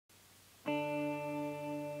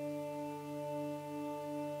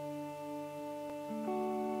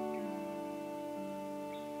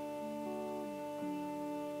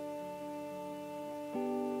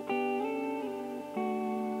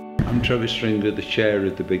I'm Trevor Stringer, the chair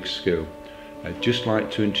of the Big Skill. I'd just like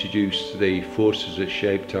to introduce the forces that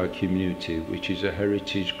shaped our community, which is a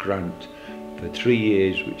heritage grant for 3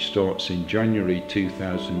 years, which starts in January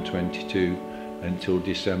 2022 until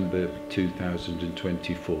December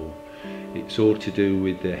 2024. It's all to do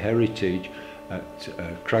with the heritage at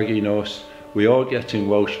Craig-Y-Nos. We are getting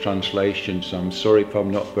Welsh translations, so I'm sorry if I'm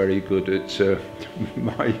not very good at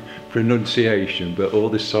my pronunciation, but all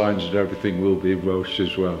the signs and everything will be in Welsh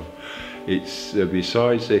as well. It's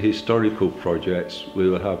besides the historical projects,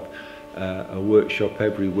 we'll have a workshop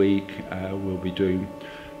every week. We'll be doing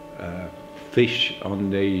fish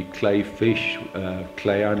on the clay fish,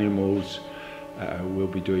 clay animals. We'll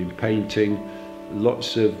be doing painting.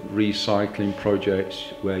 Lots of recycling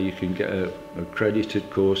projects where you can get a accredited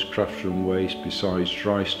course, crafts from waste, besides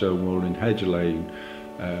dry stone wool and hedge laying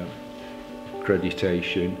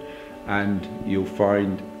accreditation. And you'll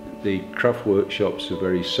find the craft workshops are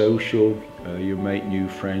very social. You'll make new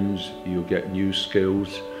friends, you'll get new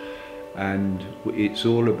skills, and it's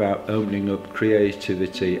all about opening up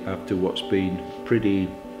creativity after what's been pretty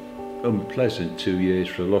unpleasant 2 years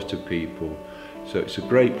for a lot of people. So it's a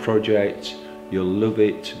great project. You'll love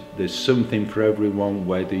it. There's something for everyone,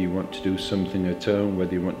 whether you want to do something at home,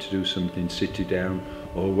 whether you want to do something sitting down,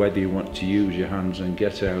 or whether you want to use your hands and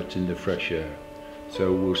get out in the fresh air.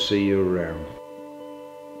 So we'll see you around.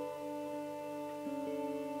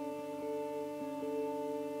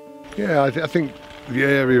 Yeah, I think the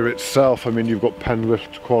area itself, I mean, you've got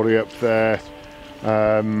Penwyllt Quarry up there,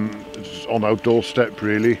 it's on our doorstep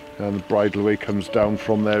really, and the bridleway comes down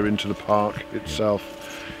from there into the park itself.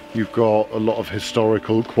 You've got a lot of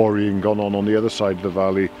historical quarrying gone on the other side of the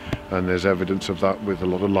valley, and there's evidence of that with a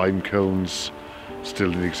lot of lime kilns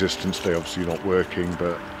still in existence. They're obviously not working,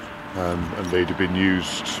 but and they'd have been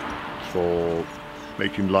used for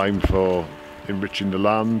making lime for enriching the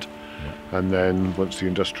land. Yeah. And then once the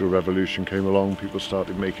Industrial Revolution came along, people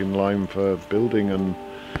started making lime for building and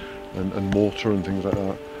mortar and things like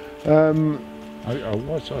that.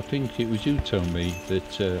 I think it was you told me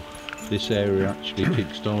that this area actually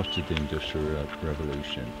kick-started the Industrial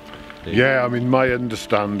Revolution. Yeah, I mean, my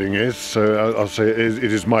understanding is, so I'll say it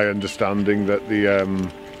is my understanding that the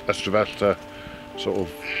Ystrefylla, sort of,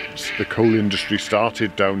 the coal industry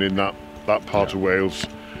started down in that part of Wales,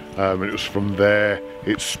 and it was from there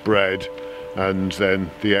it spread, and then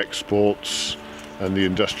the exports and the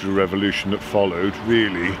Industrial Revolution that followed,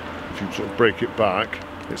 really, if you sort of break it back,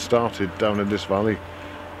 it started down in this valley,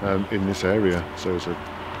 in this area, so it's a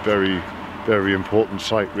very, very important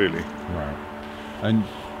site really. Right. And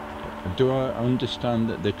do I understand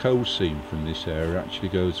that the coal seam from this area actually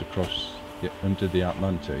goes across under the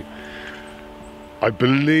Atlantic? I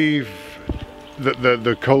believe that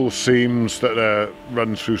the coal seams that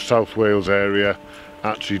run through South Wales area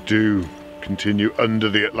actually do continue under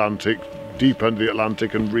the Atlantic, deep under the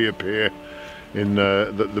Atlantic, and reappear in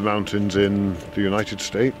the mountains in the United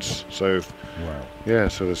States. So wow. Yeah,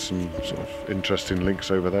 so there's some sort of interesting links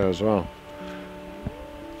over there as well.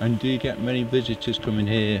 And do you get many visitors coming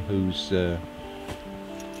here whose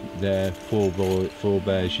their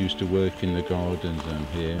forebears used to work in the gardens and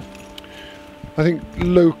here? I think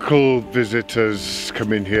local visitors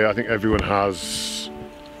come in here. I think everyone has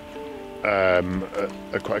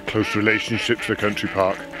quite a close relationship to the country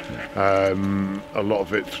park. Yeah. A lot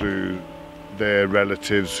of it through their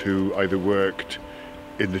relatives who either worked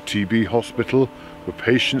in the TB hospital, were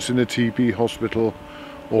patients in the TB hospital,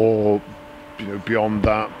 or beyond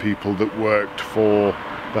that, people that worked for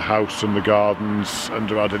the house and the gardens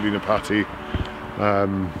under Adelina Patti.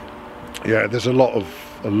 Yeah, there's a lot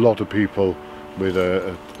of people with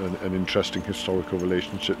an interesting historical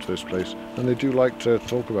relationship to this place, and they do like to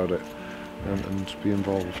talk about it and be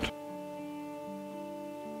involved.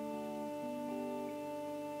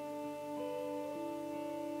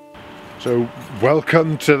 So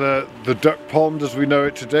welcome to the duck pond as we know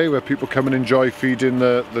it today, where people come and enjoy feeding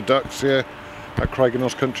the ducks here at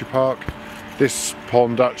Craig-Y-Nos Country Park. This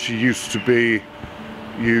pond actually used to be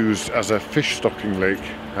used as a fish stocking lake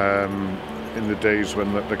in the days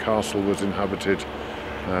when the castle was inhabited,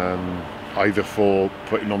 either for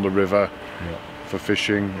putting on the river, yeah, for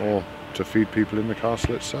fishing, or to feed people in the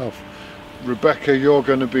castle itself. Rebecca, you're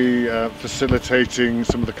going to be facilitating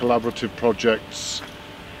some of the collaborative projects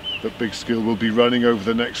that Big Skill will be running over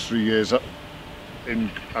the next 3 years up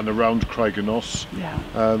in and around Craig-Y-Nos. Yeah.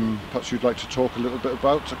 Perhaps you'd like to talk a little bit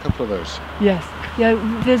about a couple of those. Yes. Yeah,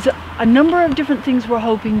 there's a number of different things we're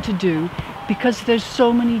hoping to do, because there's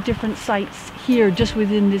so many different sites here just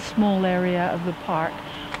within this small area of the park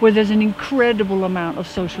where there's an incredible amount of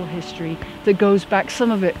social history that goes back,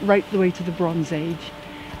 some of it right the way to the Bronze Age.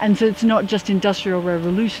 And so it's not just industrial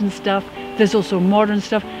revolution stuff, there's also modern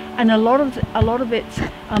stuff, and a lot of it's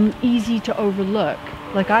easy to overlook.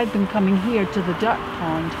 Like, I've been coming here to the duck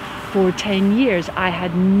pond for 10 years. I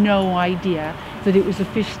had no idea that it was the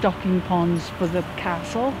fish stocking ponds for the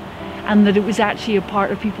castle, and that it was actually a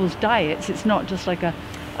part of people's diets. It's not just like a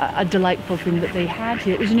delightful thing that they had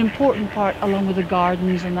here. It was an important part, along with the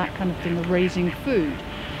gardens and that kind of thing, of raising food.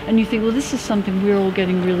 And you think, well, this is something we're all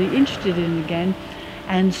getting really interested in again.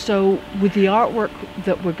 And so with the artwork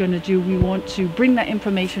that we're going to do, we want to bring that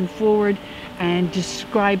information forward and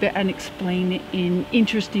describe it and explain it in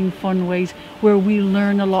interesting, fun ways where we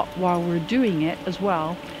learn a lot while we're doing it as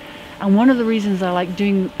well. And one of the reasons I like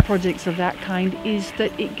doing projects of that kind is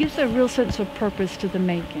that it gives a real sense of purpose to the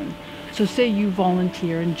making. So say you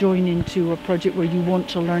volunteer and join into a project where you want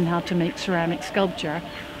to learn how to make ceramic sculpture.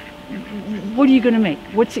 What are you going to make?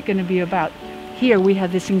 What's it going to be about? Here we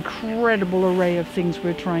have this incredible array of things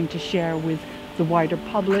we're trying to share with the wider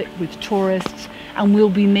public, with tourists, and we'll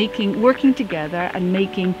be working together and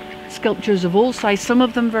making sculptures of all sizes, some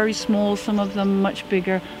of them very small, some of them much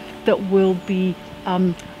bigger, that will be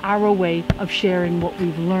our way of sharing what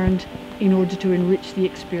we've learned in order to enrich the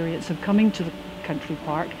experience of coming to the country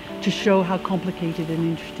park, to show how complicated and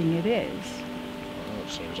interesting it is. Oh, that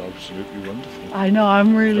sounds absolutely wonderful. I know,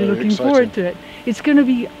 I'm really Very looking exciting. forward to it. It's going to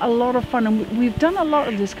be a lot of fun, and we've done a lot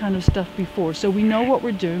of this kind of stuff before, so we know what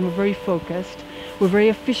we're doing. We're very focused, we're very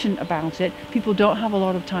efficient about it. People don't have a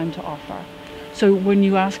lot of time to offer. So when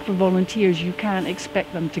you ask for volunteers, you can't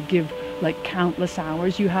expect them to give like countless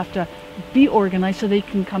hours. You have to be organized so they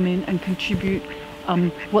can come in and contribute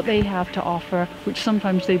what they have to offer, which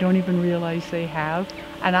sometimes they don't even realize they have.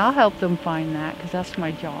 And I'll help them find that, because that's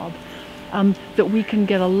my job. That we can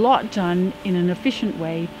get a lot done in an efficient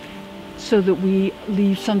way so that we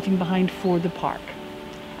leave something behind for the park.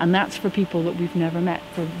 And that's for people that we've never met,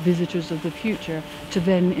 for visitors of the future, to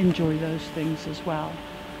then enjoy those things as well.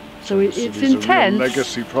 So it's intense.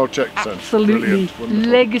 Legacy projects. Absolutely. Brilliant.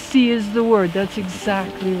 Legacy is the word. That's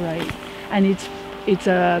exactly right. And it's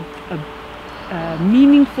a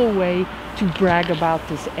meaningful way to brag about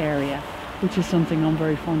this area, which is something I'm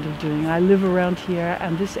very fond of doing. I live around here,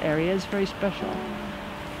 and this area is very special.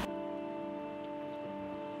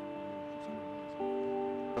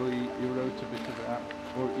 You wrote a bit about,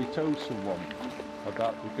 or you told someone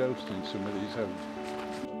about the ghost in somebody's house.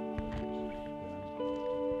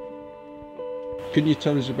 Can you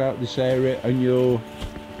tell us about this area and your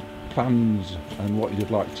plans and what you'd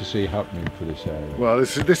like to see happening for this area? Well,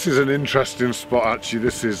 this is an interesting spot actually.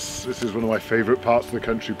 This is one of my favourite parts of the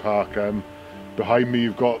country park. Behind me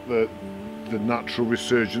you've got the natural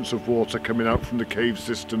resurgence of water coming out from the cave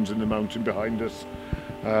systems in the mountain behind us.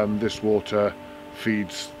 This water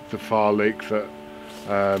feeds the Far Lake that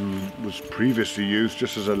was previously used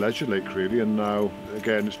just as a leisure lake really, and now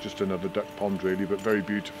again it's just another duck pond really, but very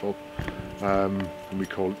beautiful. And we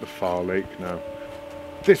call it the Far Lake now.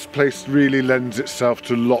 This place really lends itself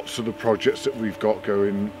to lots of the projects that we've got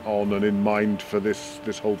going on and in mind for this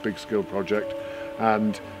whole big scale project.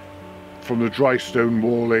 And from the dry stone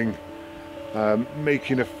walling,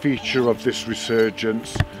 making a feature of this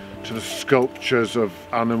resurgence, to the sculptures of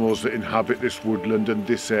animals that inhabit this woodland and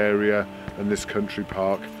this area and this country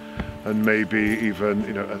park, and maybe even,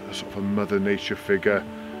 you know, a sort of a Mother Nature figure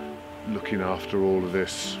looking after all of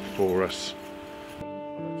this for us.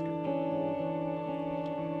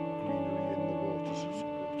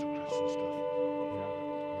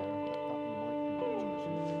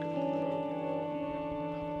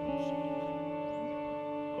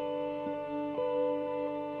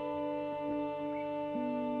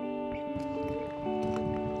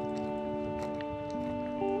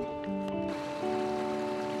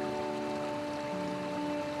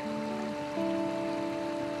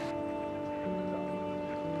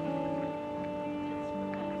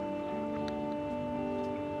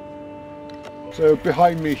 So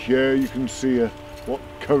behind me here you can see what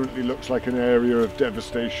currently looks like an area of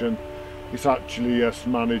devastation. It's actually us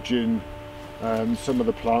managing some of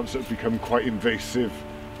the plants that have become quite invasive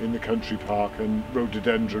in the country park, and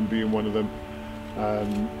rhododendron being one of them.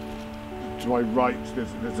 To my right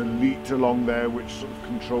there's a leat along there which sort of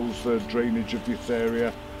controls the drainage of this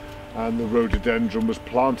area, and the rhododendron was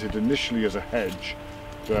planted initially as a hedge,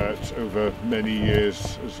 but over many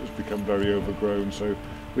years has become very overgrown. So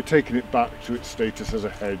we're taking it back to its status as a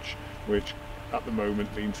hedge, which at the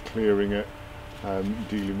moment means clearing it,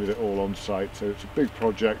 dealing with it all on site. So it's a big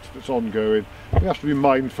project that's ongoing. We have to be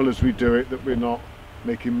mindful as we do it that we're not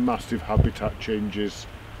making massive habitat changes.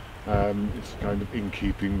 It's kind of in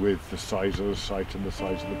keeping with the size of the site and the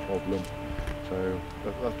size of the problem. So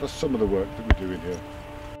that's some of the work that we're doing here.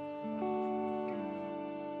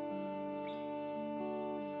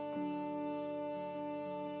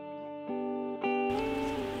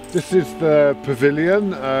 This is the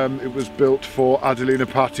pavilion. It was built for Adelina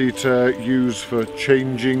Patti to use for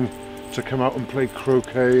changing, to come out and play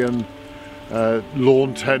croquet and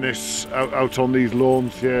lawn tennis out on these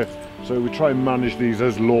lawns here. So we try and manage these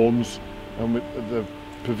as lawns, and the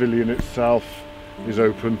pavilion itself is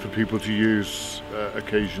open for people to use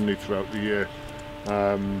occasionally throughout the year.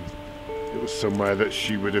 It was somewhere that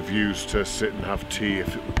she would have used to sit and have tea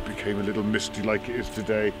if it became a little misty like it is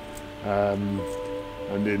today.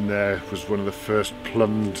 And in there was one of the first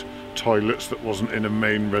plumbed toilets that wasn't in a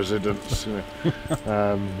main residence, you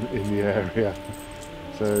know, in the area.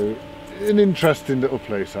 So an interesting little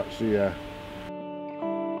place actually, yeah.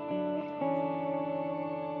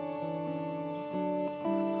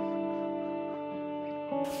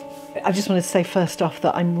 I just want to say first off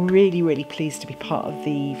that I'm really, really pleased to be part of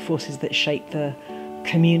the forces that shape the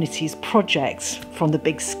community's projects from the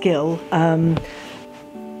Big Skill.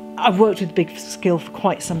 I've worked with Big Skill for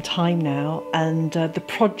quite some time now, and the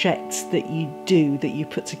projects that you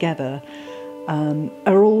put together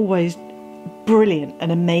are always brilliant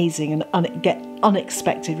and amazing, and get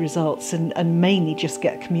unexpected results, and mainly just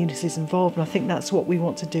get communities involved. And I think that's what we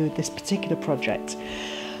want to do with this particular project.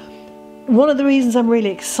 One of the reasons I'm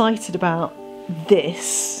really excited about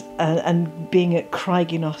this and being at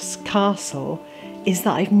Craig-Y-Nos Castle is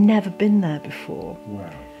that I've never been there before.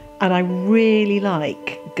 Wow. And I really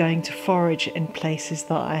like going to forage in places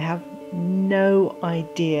that I have no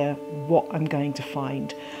idea what I'm going to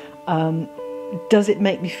find. Does it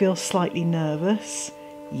make me feel slightly nervous?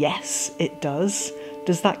 Yes, it does.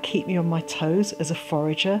 Does that keep me on my toes as a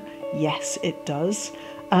forager? Yes, it does.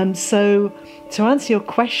 So to answer your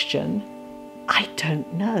question, I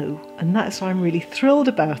don't know, and that's why I'm really thrilled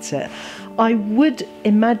about it. I would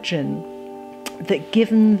imagine that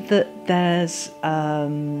given that there's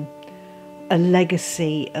a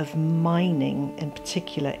legacy of mining in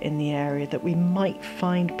particular in the area, that we might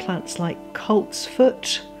find plants like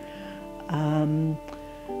coltsfoot,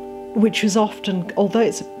 which was often, although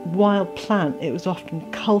it's a wild plant, it was often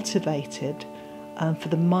cultivated for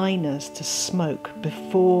the miners to smoke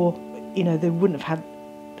before, you know, they wouldn't have had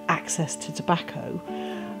access to tobacco.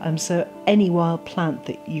 So any wild plant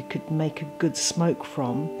that you could make a good smoke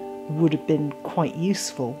from would have been quite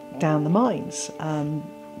useful down the mines.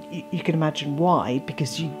 You can imagine why,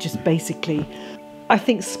 because you just basically, I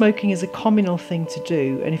think smoking is a communal thing to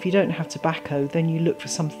do, and if you don't have tobacco, then you look for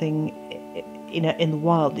something in the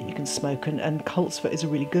wild that you can smoke, and coltsfoot is a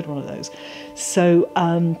really good one of those. So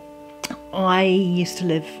I used to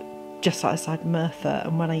live just outside Merthyr,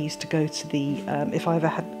 and when I used to go to the, if I ever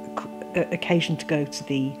had occasion to go to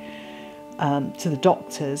the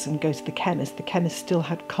doctors and go to the chemist still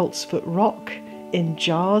had coltsfoot rock in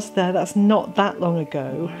jars there. That's not that long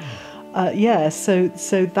ago. Yeah, so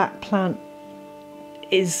that plant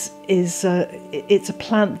is it's a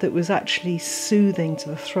plant that was actually soothing to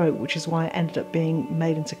the throat, which is why it ended up being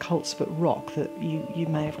made into coltsfoot rock that you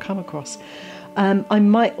may have come across. I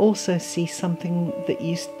might also see something that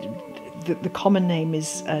the common name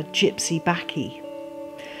is gypsy baccy,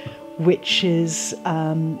 which is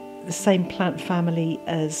the same plant family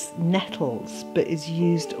as nettles, but is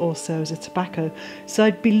used also as a tobacco. So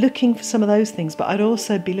I'd be looking for some of those things, but I'd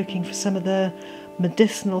also be looking for some of the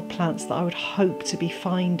medicinal plants that I would hope to be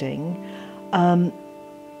finding. You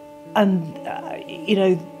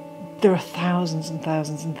know, there are thousands and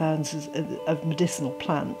thousands and thousands of medicinal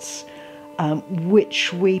plants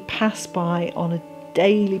which we pass by on a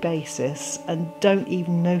daily basis and don't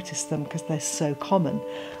even notice them because they're so common.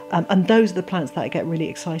 And those are the plants that I get really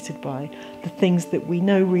excited by. The things that we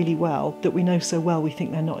know really well, that we know so well we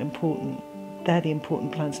think they're not important. They're the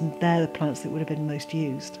important plants, and they're the plants that would have been most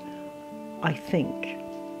used. I think.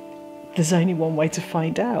 There's only one way to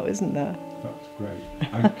find out, isn't there? That's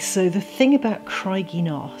great. So the thing about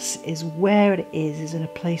Craig-Y-Nos is where it is in a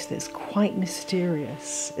place that's quite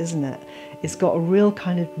mysterious, isn't it? It's got a real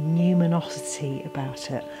kind of numinosity about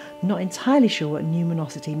it. I'm not entirely sure what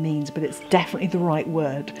numinosity means, but it's definitely the right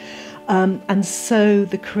word. And so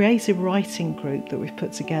the creative writing group that we've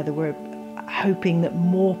put together, we're hoping that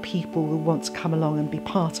more people will want to come along and be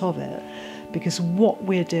part of it, because what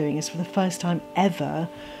we're doing is for the first time ever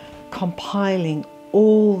compiling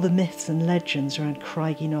all the myths and legends around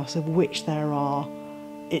Craig-Y-Nos, of which there are,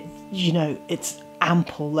 it's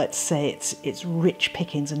ample, let's say, it's rich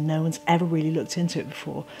pickings, and no one's ever really looked into it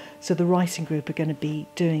before. So the writing group are going to be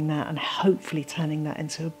doing that and hopefully turning that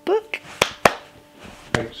into a book.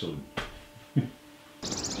 Excellent.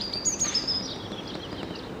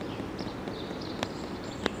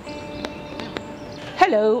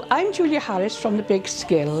 Hello, I'm Julia Harris from The Big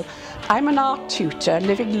Skill. I'm an art tutor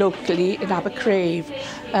living locally in Abercrave.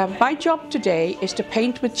 My job today is to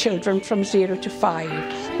paint with children from 0 to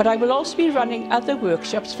 5, but I will also be running other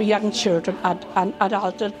workshops for young children and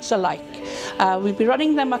adults alike. We'll be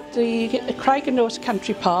running them at the Craig-Y-Nos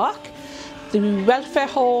Country Park, the Welfare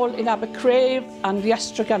Hall in Abercrave and the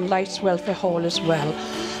Estragan Lights Welfare Hall as well.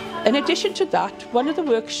 In addition to that, one of the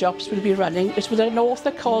workshops we'll be running is with an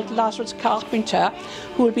author called Lazarus Carpenter,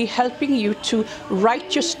 who will be helping you to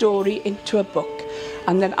write your story into a book,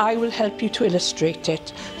 and then I will help you to illustrate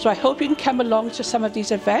it. So I hope you can come along to some of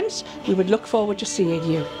these events. We would look forward to seeing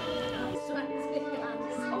you.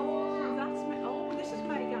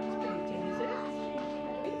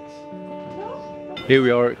 Here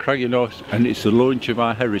we are at Craig-Y-Nos, and it's the launch of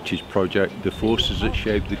our heritage project, The Forces That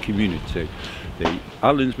Shape the Community.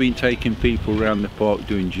 Alan's been taking people around the park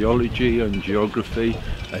doing geology and geography.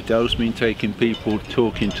 Adele's been taking people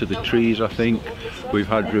talking to the trees, I think. We've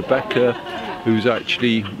had Rebecca, who's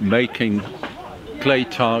actually making clay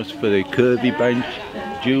tiles for the curvy bench.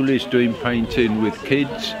 Julie's doing painting with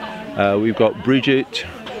kids. We've got Bridget,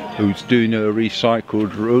 who's doing her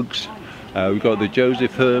recycled rugs. We've got the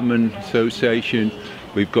Joseph Herman Association.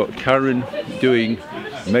 We've got Karen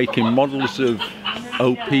making models of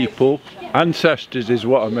old people. Ancestors is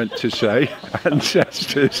what I meant to say,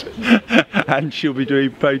 ancestors, and she'll be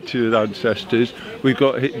doing painting with ancestors. We've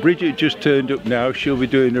got Bridget just turned up now, she'll be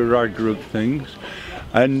doing the rag rug things,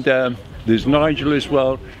 and there's Nigel as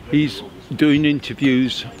well. He's doing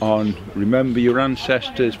interviews on Remember Your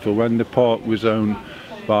Ancestors for when the park was owned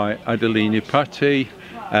by Adelina Patti,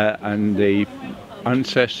 and the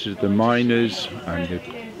ancestors, the miners and the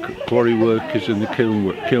quarry workers and the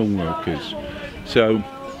kiln workers. So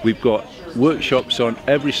we've got workshops on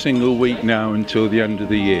every single week now until the end of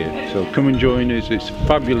the year. So come and join us, it's a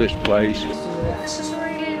fabulous place. This has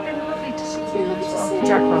really been lovely to see you as well.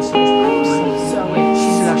 Jack Russell is absolutely so weird.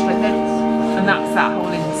 She's lush like that. And that's that whole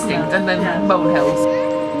instinct. And then molehills.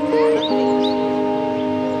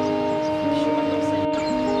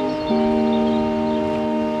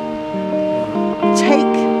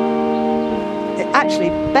 Actually,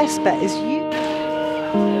 best bet is you.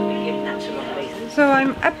 So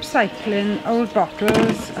I'm upcycling old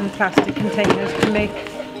bottles and plastic containers to make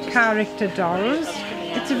character dolls.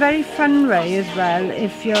 It's a very fun way as well.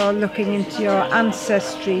 If you're looking into your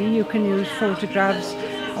ancestry, you can use photographs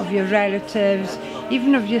of your relatives,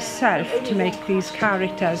 even of yourself, to make these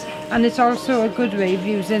characters. And it's also a good way of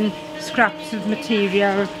using scraps of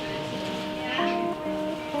material,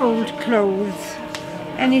 old clothes,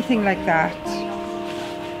 anything like that,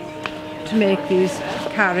 to make these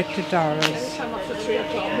character dolls.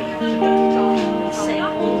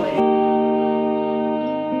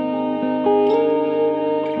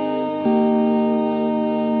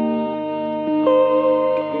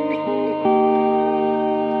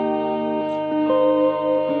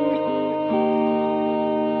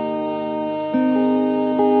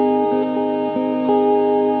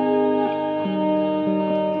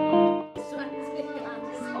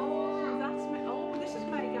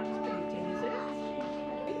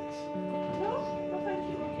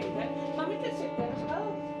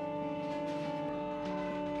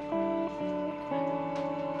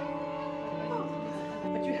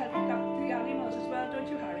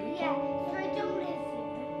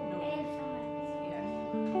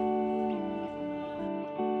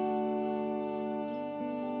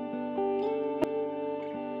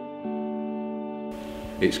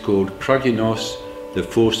 It's called Craig-Y-Nos, The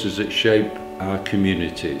Forces That Shape Our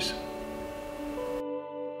Communities.